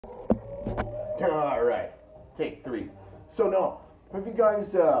All right, take 3. So now, have you guys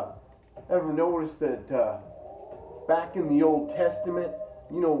ever noticed that back in the Old Testament,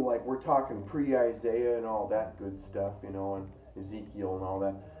 like we're talking pre-Isaiah and all that good stuff, and Ezekiel and all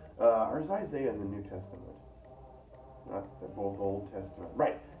that, or is Isaiah in the New Testament? Not, they're both Old Testament.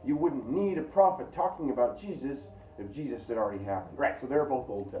 Right, you wouldn't need a prophet talking about Jesus if Jesus had already happened. Right, so they're both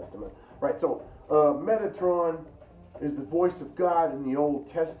Old Testament. Right, so Metatron is the voice of God in the Old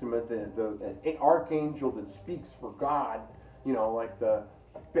Testament, the archangel that speaks for God, like the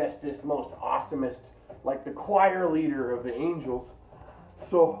bestest, most awesomest, like the choir leader of the angels.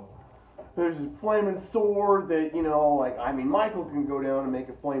 So there's a flaming sword that, Michael can go down and make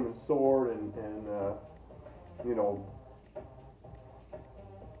a flaming sword and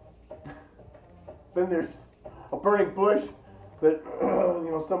then there's a burning bush that,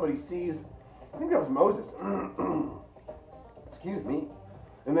 somebody sees. I think that was Moses. Excuse me.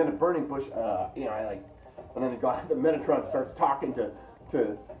 And then a burning bush, and then the Metatron starts talking to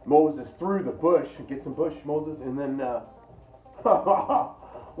Moses through the bush. Get some bush, Moses. And then,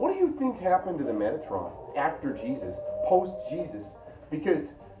 what do you think happened to the Metatron after Jesus, post-Jesus? Because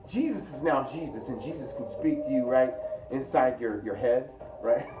Jesus is now Jesus, and Jesus can speak to you right inside your head,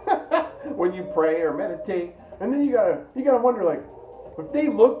 right? When you pray or meditate. And then you gotta wonder, like, if they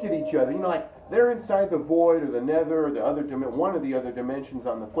looked at each other, they're inside the void or the nether or the other one of the other dimensions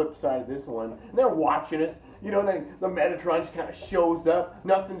on the flip side of this one. And they're watching us. The Metatron just kind of shows up,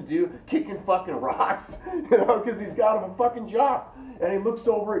 nothing to do, kicking fucking rocks, because he's got him a fucking job. And he looks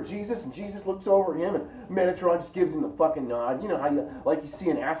over at Jesus, and Jesus looks over at him, and Metatron just gives him the fucking nod. You know how you see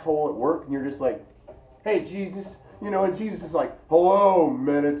an asshole at work, and you're just like, hey, Jesus. And Jesus is like, hello,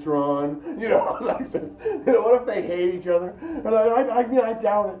 Metatron. What if they hate each other? And I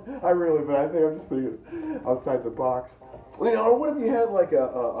doubt it. I really, but I think I'm just thinking outside the box. Or what if you had like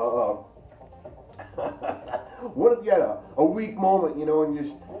what if you had a weak moment, and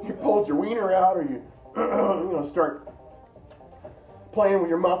you pulled your wiener out, or you, start playing with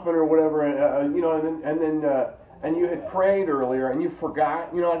your muffin or whatever, and you had prayed earlier and you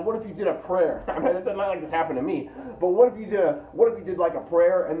forgot. What if you did a prayer? I mean, it's not like this happened to me, but what if you did like a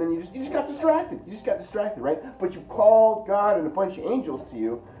prayer and then you just got distracted? You just got distracted, right? But you called God and a bunch of angels to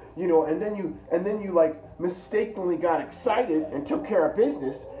you, and then you like mistakenly got excited and took care of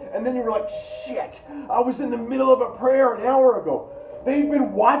business, and then you were like, shit, I was in the middle of a prayer an hour ago. They've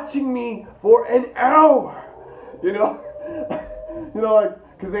been watching me for an hour, like,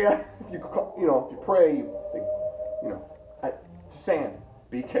 because if you pray, just saying,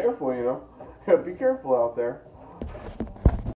 be careful, be careful out there.